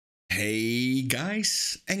Hey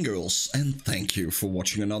guys and girls, and thank you for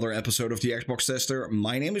watching another episode of the Xbox Tester.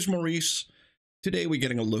 My name is Maurice. Today we're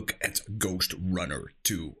getting a look at Ghostrunner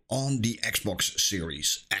 2 on the Xbox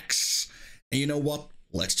Series X. And you know what?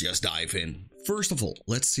 Let's just dive in. First of all,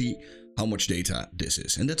 let's see how much data this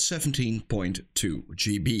is. And that's 17.2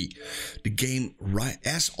 GB. The game right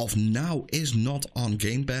as of now is not on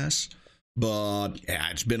Gamepass. But yeah,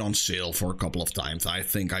 it's been on sale for a couple of times. I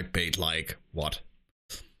think I paid like, what?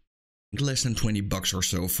 Less than 20 bucks or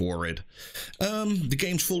so for it. The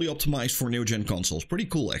game's fully optimized for new-gen consoles. Pretty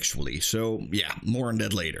cool, actually. So, yeah, more on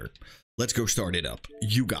that later. Let's go start it up.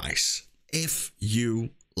 You guys, if you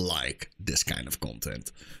like this kind of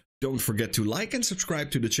content, don't forget to like and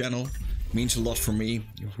subscribe to the channel. It means a lot for me.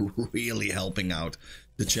 You're really helping out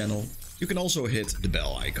the channel. You can also hit the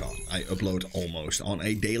bell icon. I upload almost on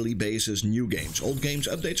a daily basis new games, old games,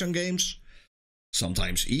 updates on games.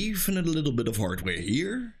 Sometimes even a little bit of hardware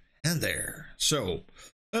here and there. So,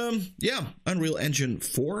 yeah, Unreal Engine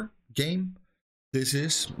 4 game.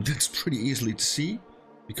 That's pretty easily to see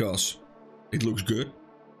because it looks good.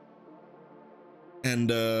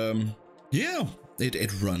 And yeah,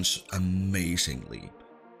 it runs amazingly.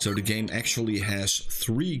 So the game actually has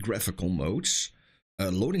 3 graphical modes.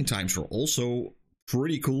 Loading times are also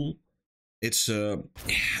pretty cool. It's a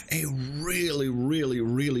really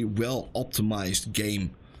well optimized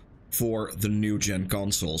game for the new gen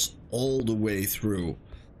consoles all the way through.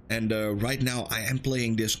 And right now I am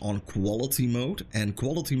playing this on quality mode, and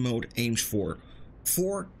quality mode aims for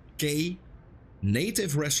 4K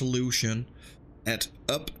native resolution at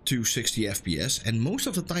up to 60 FPS, and most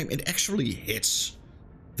of the time it actually hits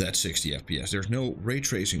that 60 FPS. There's no ray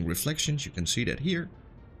tracing reflections, you can see that here.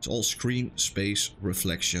 It's all screen space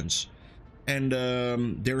reflections. And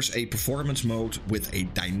there's a performance mode with a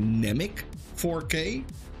dynamic 4K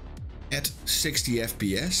at 60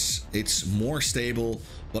 FPS. It's more stable,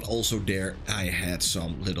 but also there I had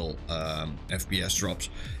some little FPS drops.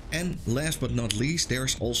 And last but not least,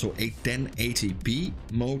 there's also a 1080p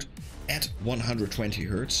mode at 120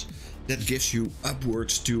 Hz that gives you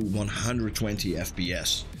upwards to 120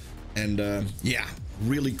 FPS. And yeah,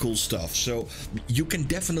 really cool stuff. So you can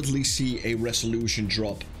definitely see a resolution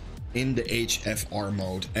drop in the HFR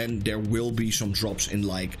mode, and there will be some drops in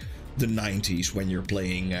like the 90s when you're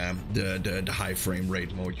playing the high frame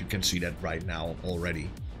rate mode. You can see that right now already.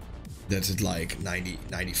 That's at like 90,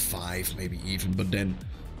 95 maybe even, but then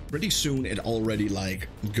pretty soon it already like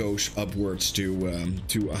goes upwards to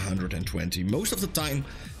 120. Most of the time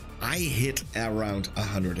I hit around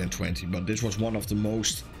 120, but this was one of the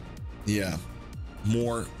most, yeah,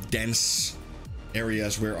 more dense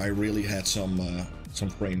areas where I really had some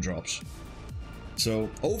frame drops. So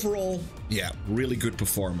overall, yeah, really good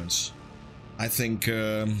performance. I think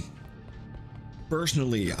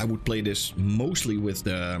personally I would play this mostly with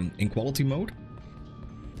the in quality mode.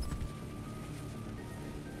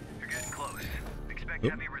 You're getting close. Expect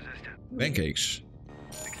heavy resistance. Pancakes.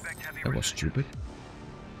 Expect heavy That was stupid.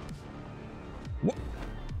 What?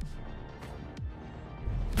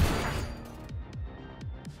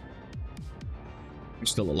 I'm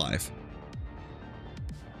still alive.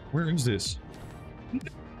 Where is this?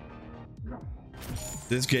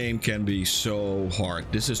 This game can be so hard.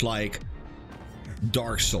 This is like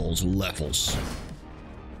Dark Souls levels.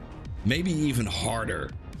 Maybe even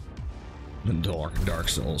harder than Dark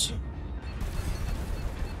Souls.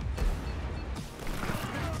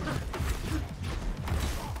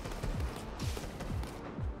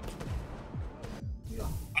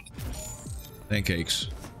 Pancakes.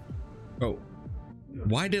 Oh.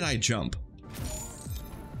 Why did I jump?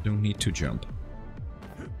 Don't need to jump.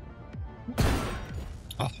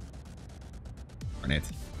 Oh. Darn it.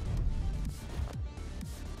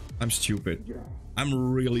 I'm stupid.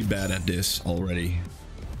 I'm really bad at this already.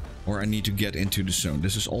 Or I need to get into the zone.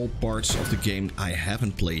 This is all parts of the game I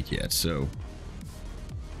haven't played yet, so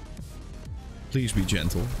please be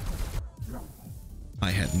gentle.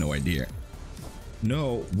 I had no idea.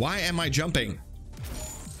 No, why am I jumping?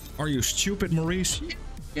 Are you stupid, Maurice?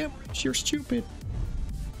 Yeah, Maurice, you're stupid.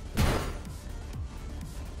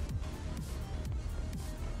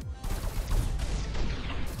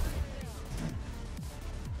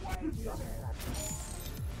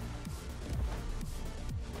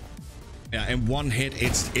 Yeah, and one hit,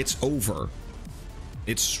 it's over.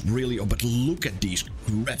 It's really, oh, but look at these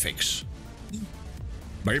graphics,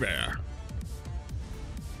 baby.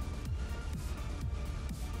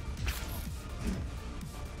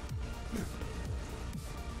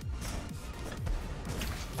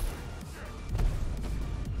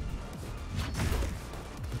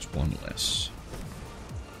 There's one less.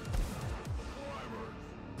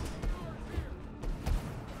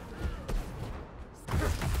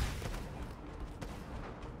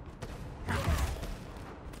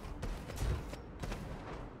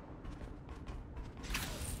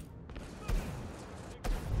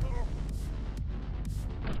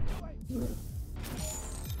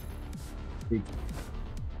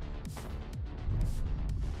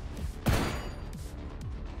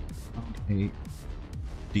 A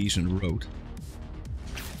decent road.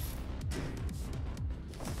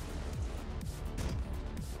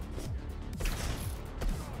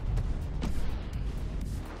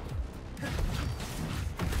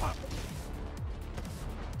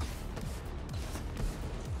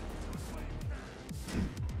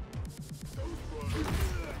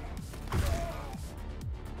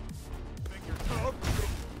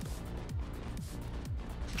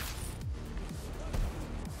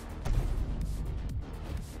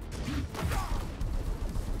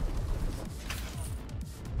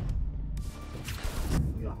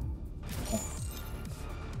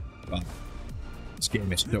 This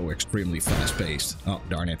game is so extremely fast-paced. Oh,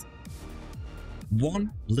 darn it.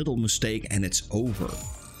 One little mistake and it's over.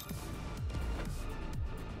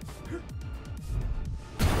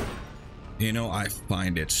 You know, I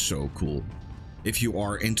find it so cool. If you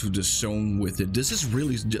are into the zone with it, this is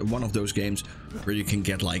really one of those games where you can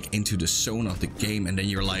get like into the zone of the game and then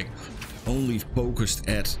you're like only focused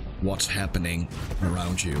at what's happening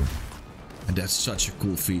around you. And that's such a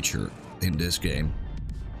cool feature in this game.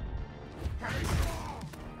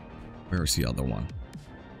 Where's the other one?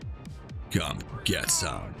 Come, get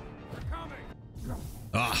some.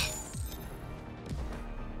 Ah!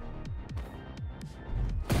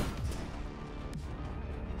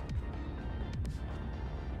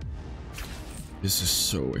 This is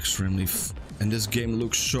so extremely and this game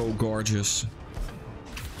looks so gorgeous.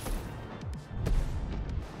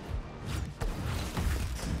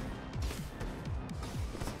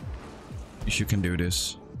 You can do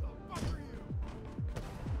this.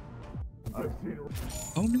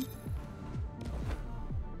 Oh no.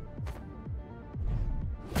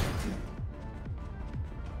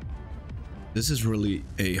 This is really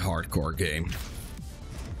a hardcore game.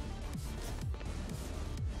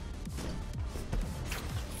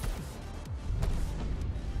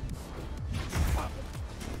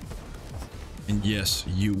 And yes,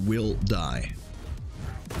 you will die.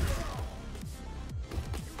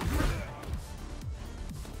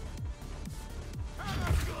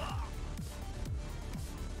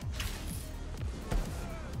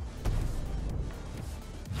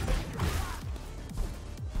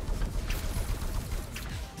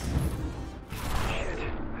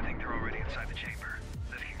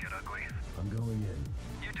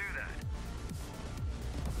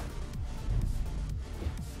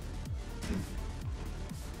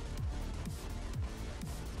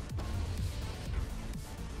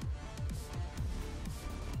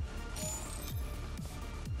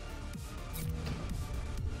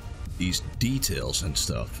 These details and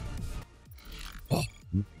stuff. Oh,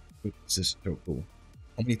 this is so cool.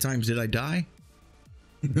 How many times did I die?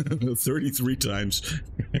 33 times.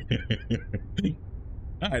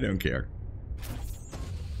 I don't care.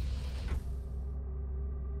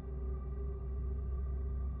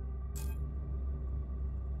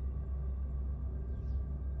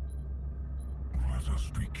 Let us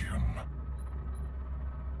begin.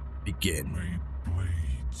 Begin. May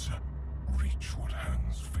blades reach what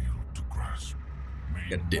hands fail to grasp. May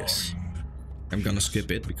Get this. mind I'm gonna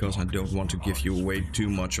skip it because I don't want to give you away too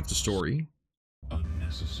much of the story.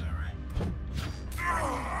 unnecessary.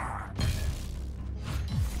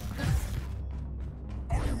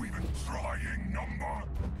 Are you even trying, number?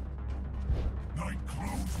 I'd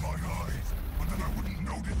close my eyes, but then I wouldn't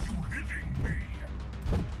notice you hitting me.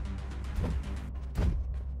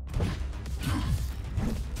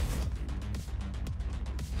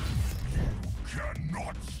 You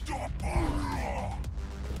cannot stop us.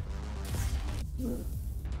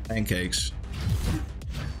 Pancakes.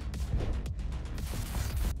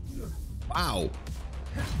 Wow.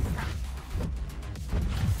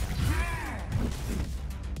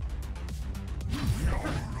 The hour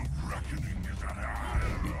of reckoning is at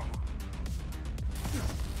hand.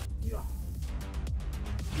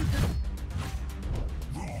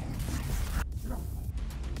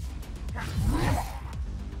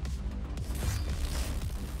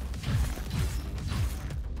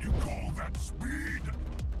 You call that speed?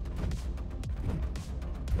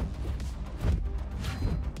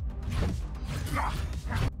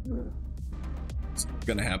 It's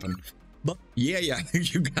gonna happen. But yeah,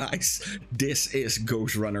 you guys, this is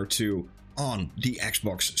Ghostrunner 2 on the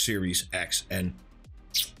Xbox Series X, and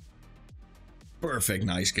perfect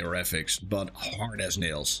nice graphics, but hard as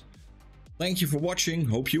nails. Thank you for watching,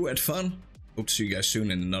 hope you had fun. Hope to see you guys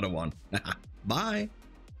soon in another one. Bye!